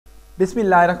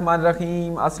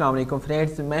बिस्मिल्लाहिर्रहमानिर्रहीम। अस्सलाम वालेकुम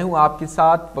फ्रेंड्स, मैं हूं आपके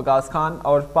साथ वकास खान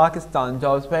और पाकिस्तान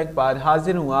जॉब्स पैक पर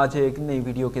हाजिर हूं आज एक नई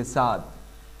वीडियो के साथ।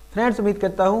 फ्रेंड्स, उम्मीद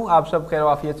करता हूं आप सब खैर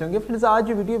वाफियत से होंगे। फ्रेंड्स, आज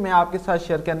जो वीडियो मैं आपके साथ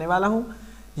शेयर करने वाला हूं,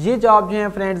 ये जॉब जो है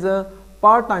फ्रेंड्स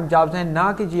पार्ट टाइम जॉब्स हैं,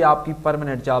 ना कि जी आपकी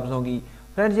परमानेंट जॉब्स होंगी।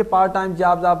 फ्रेंड्स, ये पार्ट टाइम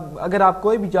जॉब्स अगर आप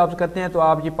कोई भी जॉब्स करते हैं तो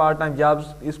आप ये पार्ट टाइम जॉब्स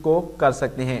इसको कर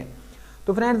सकते हैं।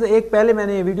 तो फ्रेंड्स, एक पहले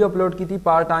मैंने वीडियो अपलोड की थी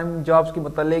पार्ट टाइम जॉब्स के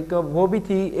मतलब, वो भी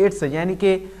थी इट्स यानी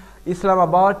कि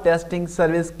इस्लामाबाद टेस्टिंग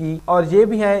सर्विस की, और ये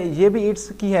भी इट्स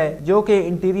की है जो कि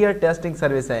इंटीरियर टेस्टिंग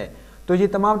सर्विस है। तो ये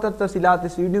तमाम तफसीलात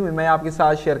इस वीडियो में मैं आपके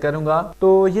साथ शेयर करूंगा।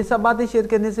 तो ये सब बातें शेयर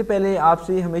करने से पहले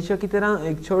आपसे हमेशा की तरह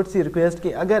एक छोटी सी रिक्वेस्ट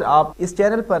कि अगर आप इस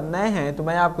चैनल पर नए हैं तो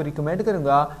मैं आपको रिकमेंड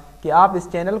करूंगा कि आप इस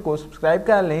चैनल को सब्सक्राइब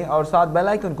कर लें और साथ बेल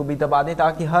आइकन को भी दबा दें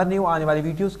ताकि हर न्यू आने वाली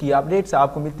वीडियोस की अपडेट्स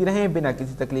आपको मिलती रहें बिना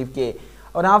किसी तकलीफ के।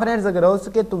 और हाँ फ्रेंड्स, अगर हो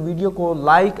सके तो वीडियो को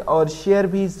लाइक और शेयर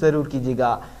भी ज़रूर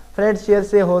कीजिएगा। फ्रेंड्स, शेयर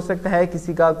से हो सकता है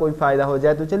किसी का कोई फ़ायदा हो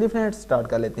जाए। तो चलिए फ्रेंड्स स्टार्ट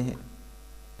कर लेते हैं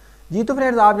जी। तो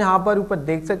फ्रेंड्स, आप यहाँ पर ऊपर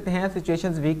देख सकते हैं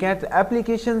situations weekend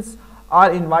applications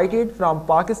are invited from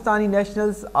Pakistani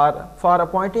nationals are for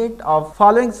appointed of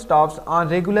following staffs on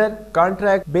regular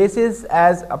contract basis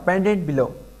as अपेंडेंट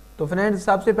below. तो फ्रेंड्स,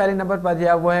 सबसे पहले नंबर पर जो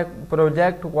है वो है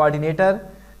प्रोजेक्ट कोऑर्डिनेटर,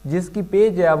 जिसकी पे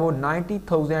जो है वो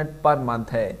 90,000 पर मंथ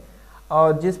है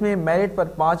और जिसमें मेरिट पर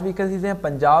 5 वैकेंसीज हैं।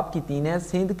 पंजाब की 3 है,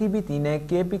 सिंध की भी 3 है,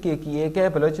 KPK की 1 है,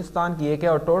 बलूचिस्तान की 1 है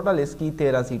और टोटल इसकी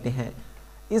 13 सीटें हैं।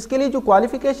 इसके लिए जो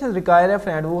क्वालिफिकेशन रिक्वायर है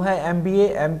फ्रेंड वो है MBA,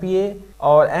 MPA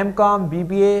और MCOM,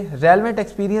 BBA। रेलेवेंट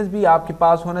एक्सपीरियंस भी आपके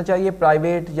पास होना चाहिए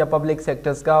प्राइवेट या पब्लिक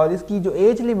सेक्टर्स का। और इसकी जो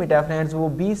एज लिमिट है फ्रेंड्स वो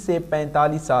 20 से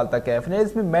 45 साल तक है। फ्रेंड्स,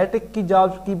 इसमें मैट्रिक की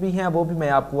जॉब्स की भी हैं, वो भी मैं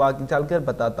आपको आगे चलकर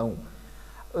बताता हूँ।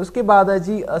 उसके बाद है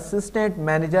जी असिस्टेंट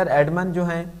मैनेजर एडमिन जो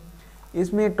हैं,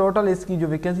 इसमें टोटल इसकी जो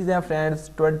वैकेंसीज हैं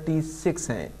फ्रेंड्स 26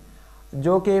 हैं,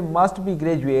 जो कि must be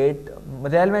graduate,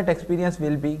 relevant experience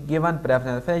will be given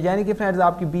preference, यानी कि फ्रेंड्स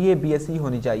आपकी BA BSc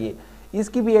होनी चाहिए।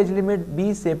 इसकी भी एज लिमिट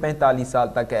 20 से 45 साल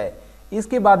तक है।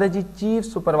 इसके बाद है जी चीफ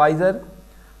सुपरवाइज़र,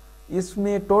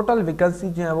 इसमें टोटल वैकेंसी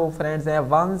जो है वो फ्रेंड्स हैं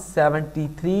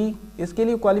 173। इसके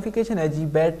लिए क्वालिफिकेशन है जी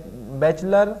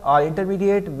बैचलर और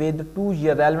intermediate with 2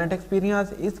 year relevant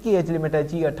experience. इसकी एज लिमिट है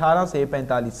जी 18 से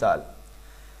 45 साल।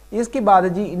 इसके बाद है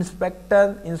जी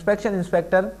इंस्पेक्शन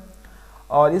इंस्पेक्टर,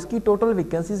 और इसकी टोटल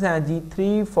वैकेंसीज हैं जी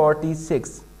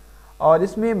 346 और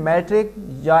इसमें मैट्रिक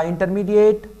या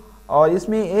इंटरमीडिएट और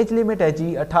इसमें एज लिमिट है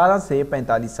जी 18 से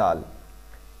 45 साल।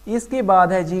 इसके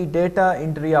बाद है जी डेटा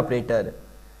एंट्री ऑपरेटर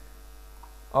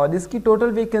और इसकी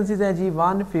टोटल वैकेंसीज हैं जी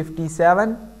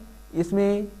 157।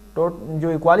 इसमें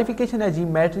जो क्वालिफिकेशन है जी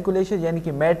मैट्रिकुलेशन यानी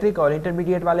कि मैट्रिक और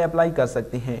इंटरमीडिएट वाले अप्लाई कर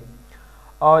सकते हैं।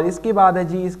 और इसके बाद है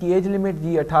जी इसकी एज लिमिट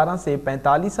जी 18 से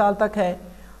 45 साल तक है।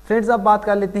 फ्रेंड्स, अब बात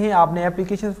कर लेते हैं आपने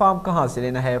एप्लीकेशन फॉर्म कहाँ से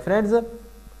लेना है। फ्रेंड्स,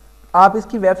 आप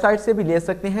इसकी वेबसाइट से भी ले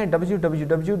सकते हैं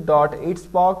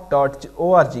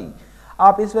www.itspock.org।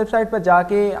 आप इस वेबसाइट पर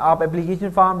जाके आप एप्लीकेशन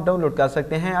फॉर्म डाउनलोड कर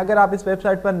सकते हैं। अगर आप इस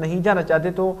वेबसाइट पर नहीं जाना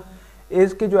चाहते तो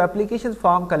इसके जो एप्लीकेशन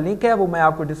फॉर्म का लिंक है वो मैं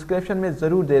आपको डिस्क्रिप्शन में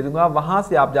ज़रूर दे दूंगा, वहाँ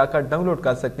से आप जाकर डाउनलोड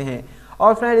कर सकते हैं।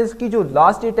 और फ्रेंड्स, इसकी जो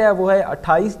लास्ट डेट है वो है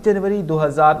 28 जनवरी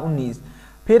 2019।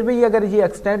 फिर भी अगर ये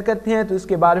एक्सटेंड करते हैं तो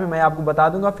इसके बारे में मैं आपको बता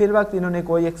दूंगा। फिर वक्त इन्होंने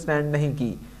कोई एक्सटेंड नहीं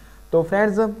की। तो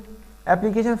फ्रेंड्स,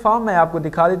 एप्लीकेशन फॉर्म मैं आपको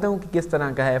दिखा देता हूँ कि किस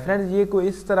तरह का है। फ्रेंड्स, ये कोई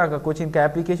इस तरह का कुछ इनका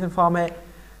एप्लीकेशन फॉर्म है।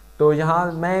 तो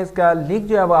यहाँ मैं इसका लिंक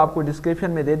जो है वो आपको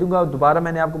डिस्क्रिप्शन में दे दूँगा, दोबारा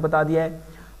मैंने आपको बता दिया है।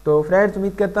 तो फ्रेंड्स,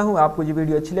 उम्मीद करता हूँ आपको ये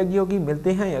वीडियो अच्छी लगी होगी।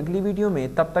 मिलते हैं अगली वीडियो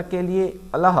में, तब तक के लिए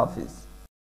अल्लाह हाफिज़।